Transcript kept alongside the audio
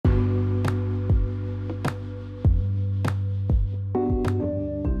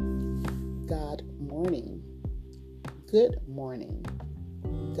Good morning.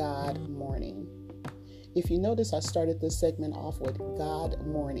 God morning. If you notice, I started this segment off with God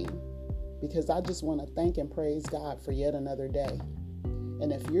morning because I just want to thank and praise God for yet another day.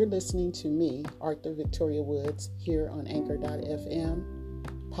 And if you're listening to me, Arthur Victoria Woods, here on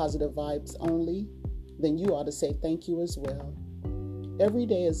Anchor.fm, Positive Vibes Only, then you ought to say thank you as well. Every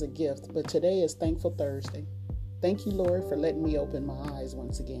day is a gift, but today is Thankful Thursday. Thank you, Lord, for letting me open my eyes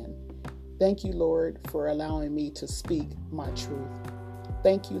once again. Thank you, Lord, for allowing me to speak my truth.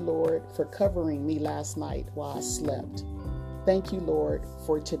 Thank you, Lord, for covering me last night while I slept. Thank you, Lord,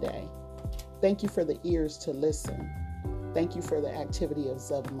 for today. Thank you for the ears to listen. Thank you for the activity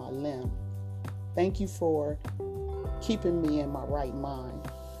of my limb. Thank you for keeping me in my right mind.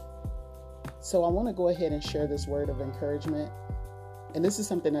 So I want to go ahead and share this word of encouragement. And this is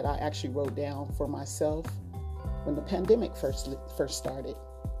something that I actually wrote down for myself when the pandemic first started.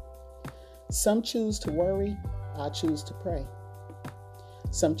 Some choose to worry, I choose to pray.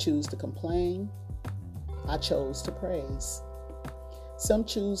 Some choose to complain, I chose to praise. Some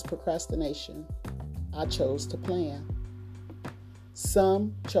choose procrastination, I chose to plan.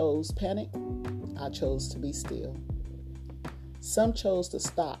 Some chose panic, I chose to be still. Some chose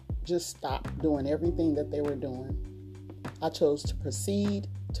to just stop doing everything that they were doing. I chose to proceed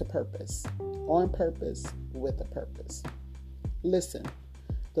to purpose, on purpose, with a purpose. Listen,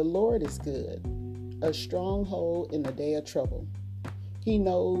 the Lord is good, a stronghold in the day of trouble. He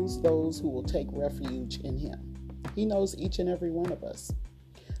knows those who will take refuge in him. He knows each and every one of us.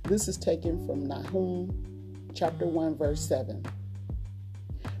 This is taken from Nahum chapter 1, verse 7.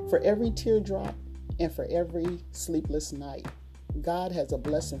 For every teardrop and for every sleepless night, God has a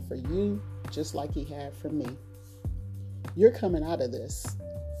blessing for you, just like he had for me. You're coming out of this.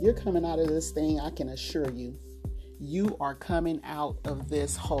 You're coming out of this thing, I can assure you. You are coming out of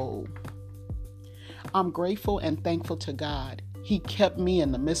this hole. I'm grateful and thankful to God. He kept me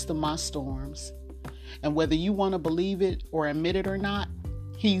in the midst of my storms. And whether you want to believe it or admit it or not,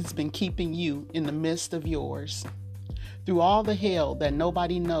 he's been keeping you in the midst of yours. Through all the hell that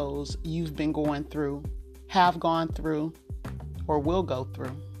nobody knows you've been going through, have gone through, or will go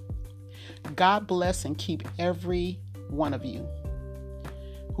through. God bless and keep every one of you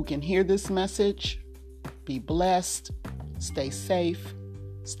who can hear this message. Be blessed, stay safe,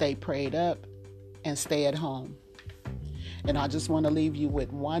 stay prayed up, and stay at home. And I just want to leave you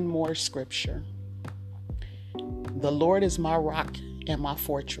with one more scripture. The Lord is my rock and my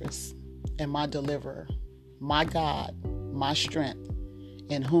fortress and my deliverer, my God, my strength,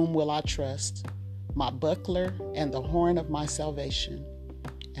 in whom will I trust, my buckler and the horn of my salvation,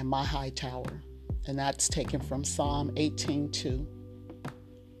 and my high tower. And that's taken from Psalm 18:2.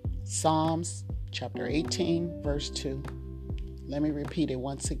 Psalms chapter 18, verse 2. Let me repeat it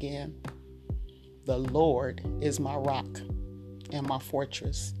once again. The Lord is my rock and my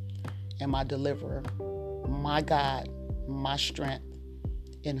fortress and my deliverer, my God, my strength,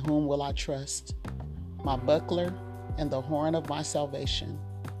 in whom will I trust, my buckler and the horn of my salvation,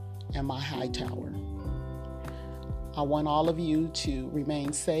 and my high tower. I want all of you to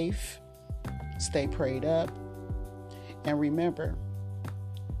remain safe, stay prayed up, and remember,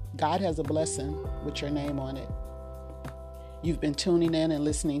 God has a blessing with your name on it. You've been tuning in and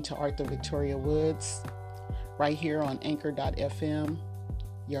listening to Arthur Victoria Woods right here on Anchor.fm,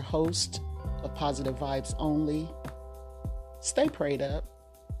 your host of Positive Vibes Only. Stay prayed up.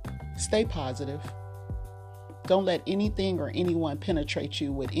 Stay positive. Don't let anything or anyone penetrate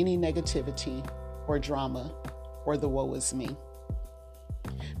you with any negativity or drama or the woe is me.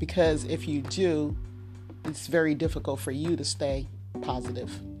 Because if you do, it's very difficult for you to stay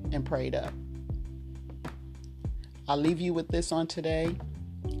positive and prayed up. I'll leave you with this on today.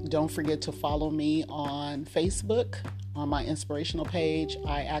 Don't forget to follow me on Facebook, on my inspirational page.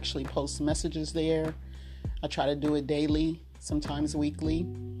 I actually post messages there. I try to do it daily, sometimes weekly.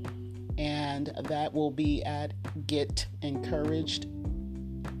 And that will be at Get Encouraged,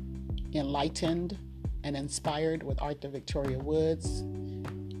 Enlightened, and Inspired with Arthur Victoria Woods.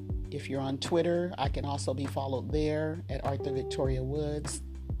 If you're on Twitter, I can also be followed there at Arthur Victoria Woods.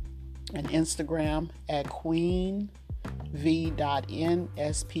 And Instagram at queenv.nspyer,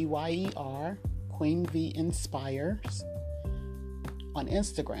 Queen V Inspires on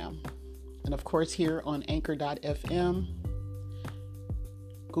Instagram. And of course here on Anchor.fm,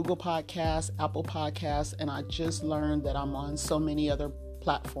 Google Podcasts, Apple Podcasts, and I just learned that I'm on so many other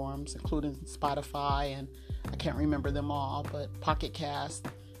platforms, including Spotify, and I can't remember them all, but Pocket Cast.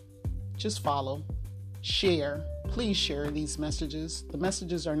 Just follow, share. Please share these messages. The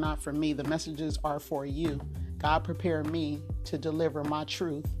messages are not for me. The messages are for you. God prepared me to deliver my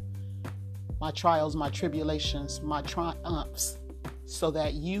truth my trials, my tribulations, my triumphs, so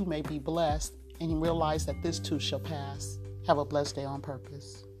that you may be blessed and realize that this too shall pass. Have a blessed day on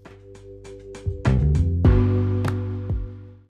purpose.